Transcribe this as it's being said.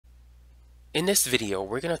In this video,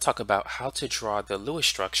 we're going to talk about how to draw the Lewis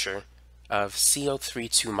structure of CO3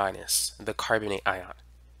 2-, the carbonate ion.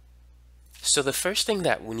 So the first thing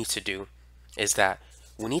that we need to do is that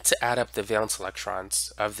we need to add up the valence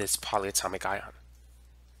electrons of this polyatomic ion.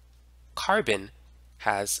 Carbon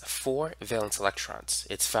has 4 valence electrons.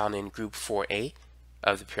 It's found in group 4A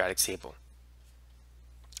of the periodic table.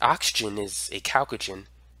 Oxygen is a chalcogen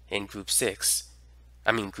in group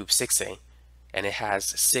 6A, and it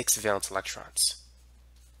has 6 valence electrons.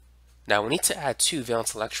 Now we need to add 2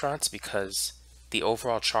 valence electrons because the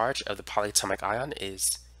overall charge of the polyatomic ion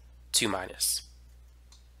is 2-.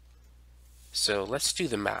 So let's do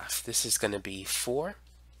the math. This is going to be 4.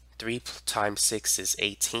 3 times 6 is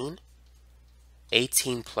 18.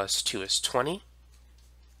 18 plus 2 is 20.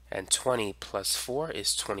 And 20 plus 4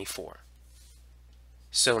 is 24.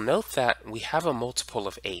 So note that we have a multiple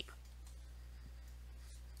of 8.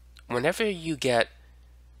 Whenever you get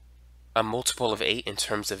a multiple of 8 in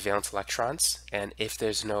terms of valence electrons, and if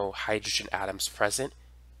there's no hydrogen atoms present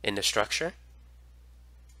in the structure,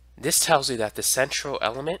 this tells you that the central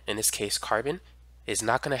element, in this case carbon, is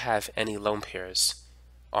not going to have any lone pairs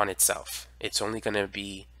on itself. It's only going to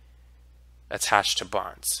be attached to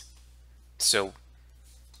bonds. So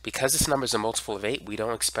because this number is a multiple of 8, we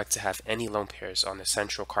don't expect to have any lone pairs on the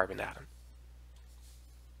central carbon atom.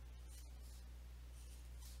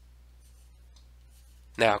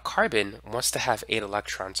 Now carbon wants to have 8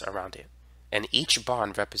 electrons around it, and each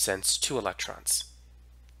bond represents 2 electrons.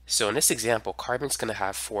 So in this example, carbon's going to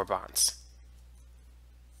have 4 bonds.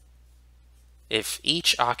 If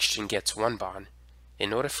each oxygen gets 1 bond,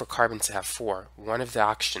 in order for carbon to have 4, one of the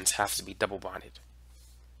oxygens has to be double bonded.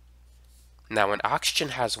 Now when oxygen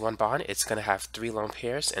has 1 bond, it's going to have 3 lone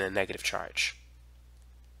pairs and a negative charge.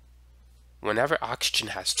 Whenever oxygen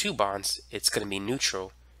has 2 bonds, it's going to be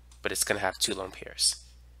neutral, but it's going to have 2 lone pairs.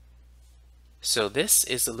 So this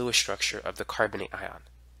is the Lewis structure of the carbonate ion.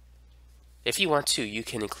 If you want to, you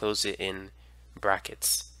can enclose it in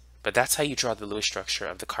brackets, but that's how you draw the Lewis structure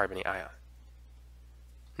of the carbonate ion.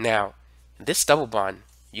 Now, this double bond,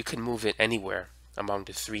 you can move it anywhere among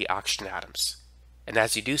the 3 oxygen atoms. And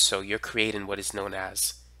as you do so, you're creating what is known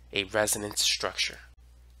as a resonance structure.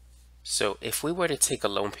 So if we were to take a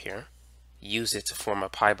lone pair, use it to form a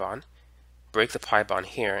pi bond, break the pi bond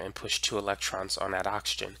here and push 2 electrons on that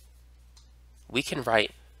oxygen, we can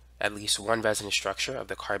write at least one resonance structure of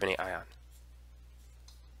the carbonate ion.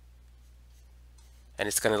 And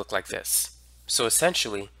it's going to look like this. So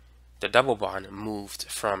essentially, the double bond moved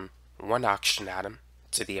from one oxygen atom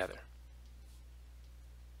to the other.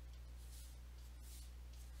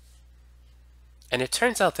 And it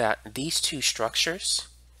turns out that these 2 structures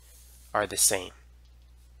are the same.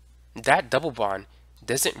 That double bond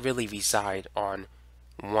doesn't really reside on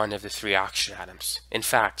one of the 3 oxygen atoms. In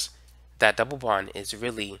fact, that double bond is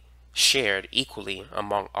really shared equally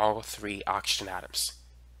among all 3 oxygen atoms.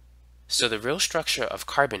 So the real structure of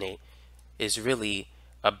carbonate is really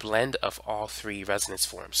a blend of all 3 resonance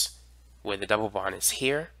forms, where the double bond is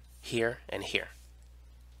here, here, and here.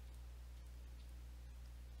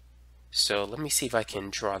 So let me see if I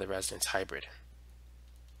can draw the resonance hybrid.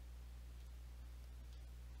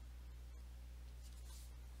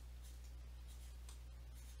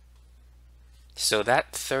 So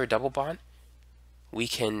that third double bond, we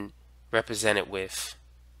can represent it with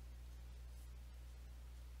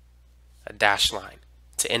a dashed line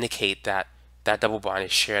to indicate that that double bond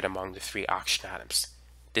is shared among the 3 oxygen atoms.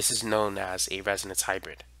 This is known as a resonance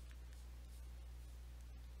hybrid.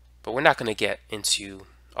 But we're not going to get into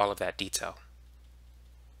all of that detail.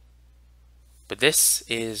 But this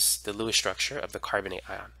is the Lewis structure of the carbonate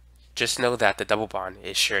ion. Just know that the double bond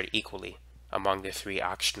is shared equally among the 3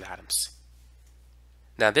 oxygen atoms.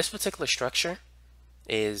 Now this particular structure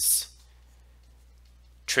is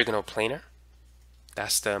trigonoplanar.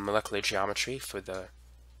 That's the molecular geometry for the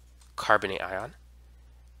carbonate ion.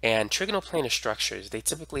 And trigonoplanar structures, they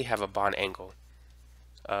typically have a bond angle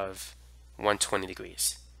of 120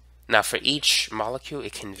 degrees. Now for each molecule,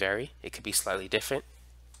 it can vary. It could be slightly different.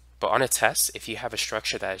 But on a test, if you have a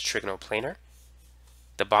structure that is trigonoplanar,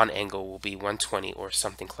 the bond angle will be 120 or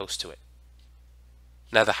something close to it.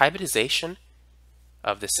 Now the hybridization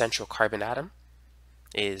of the central carbon atom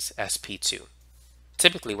is sp2.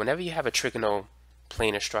 Typically, whenever you have a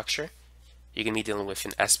trigonoplanar structure, you're going to be dealing with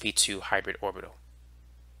an sp2 hybrid orbital.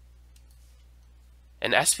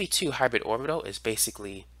 An sp2 hybrid orbital is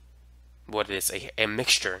basically what it is, a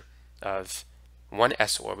mixture of one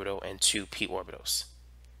s orbital and 2 p orbitals.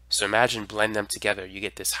 So imagine blend them together, you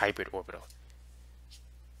get this hybrid orbital.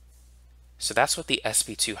 So that's what the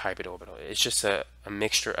sp2 hybrid orbital is. It's just a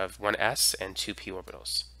mixture of one s and 2 p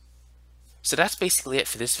orbitals. So that's basically it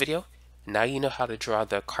for this video. Now you know how to draw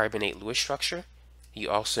the carbonate Lewis structure. You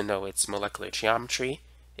also know its molecular geometry,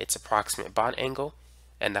 its approximate bond angle,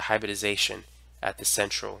 and the hybridization at the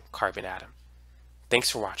central carbon atom. Thanks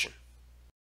for watching.